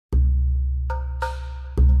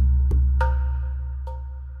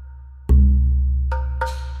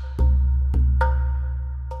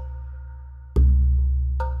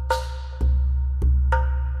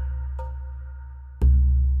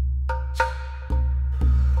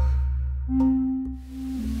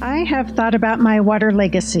I have thought about my water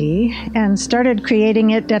legacy and started creating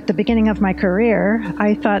it at the beginning of my career.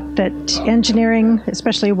 I thought that engineering,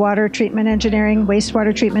 especially water treatment engineering,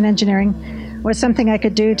 wastewater treatment engineering, was something I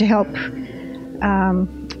could do to help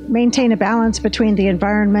maintain a balance between the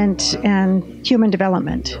environment and human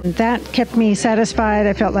development. That kept me satisfied.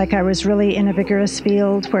 I felt like I was really in a vigorous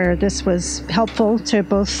field where this was helpful to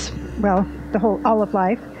both, well, all of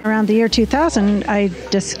life. Around the year 2000, I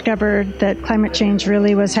discovered that climate change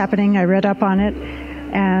really was happening. I read up on it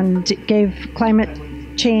and gave climate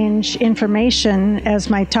change information as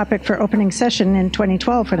my topic for opening session in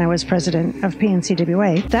 2012 when I was president of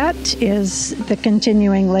PNCWA. That is the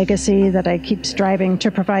continuing legacy that I keep striving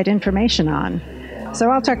to provide information on. So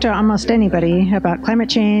I'll talk to almost anybody about climate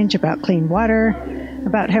change, about clean water,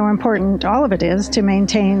 about how important all of it is to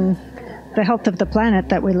maintain the health of the planet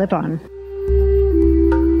that we live on.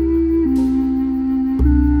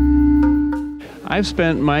 I've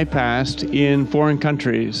spent my past in foreign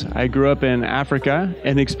countries. I grew up in Africa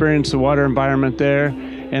and experienced the water environment there,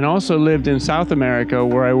 and also lived in South America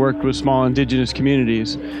where I worked with small indigenous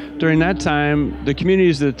communities. During that time, the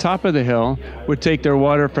communities at the top of the hill would take their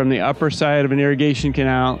water from the upper side of an irrigation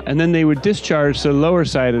canal, and then they would discharge to the lower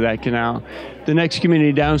side of that canal. The next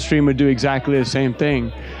community downstream would do exactly the same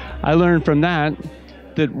thing. I learned from that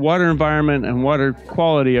water environment and water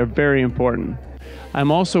quality are very important. I'm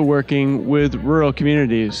also working with rural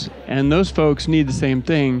communities, and those folks need the same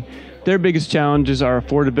thing. Their biggest challenges are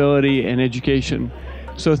affordability and education.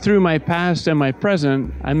 So through my past and my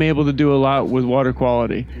present, I'm able to do a lot with water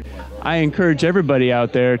quality. I encourage everybody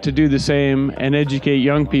out there to do the same and educate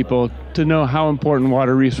young people to know how important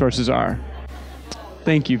water resources are.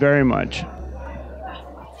 Thank you very much.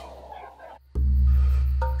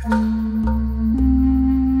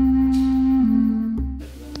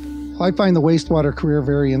 I find the wastewater career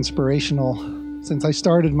very inspirational. Since I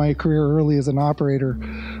started my career early as an operator,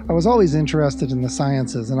 I was always interested in the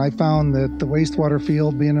sciences, and I found that the wastewater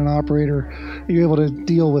field, being an operator, you're able to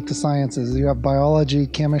deal with the sciences. You have biology,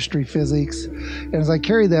 chemistry, physics, and as I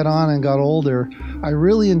carried that on and got older, I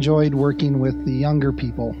really enjoyed working with the younger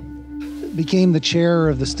people. Became the chair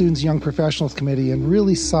of the Students Young Professionals Committee and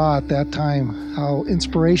really saw at that time how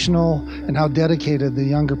inspirational and how dedicated the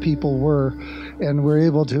younger people were, and we're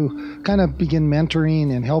able to kind of begin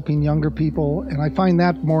mentoring and helping younger people, and I find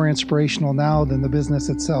that more inspirational now than the business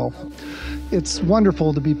itself. It's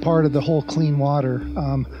wonderful to be part of the whole clean water.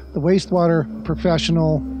 The wastewater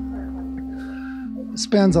professional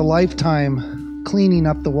spends a lifetime cleaning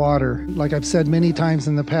up the water. Like I've said many times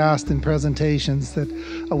in the past in presentations, that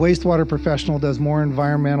a wastewater professional does more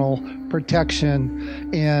environmental protection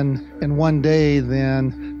in one day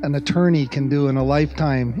than an attorney can do in a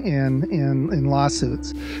lifetime in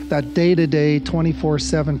lawsuits. That day-to-day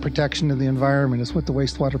 24/7 protection of the environment is what the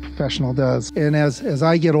wastewater professional does. And as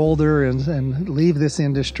I get older and leave this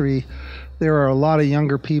industry, there are a lot of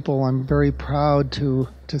younger people I'm very proud to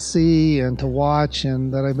see and to watch,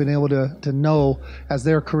 and that I've been able to know as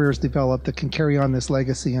their careers develop, that can carry on this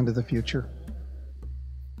legacy into the future.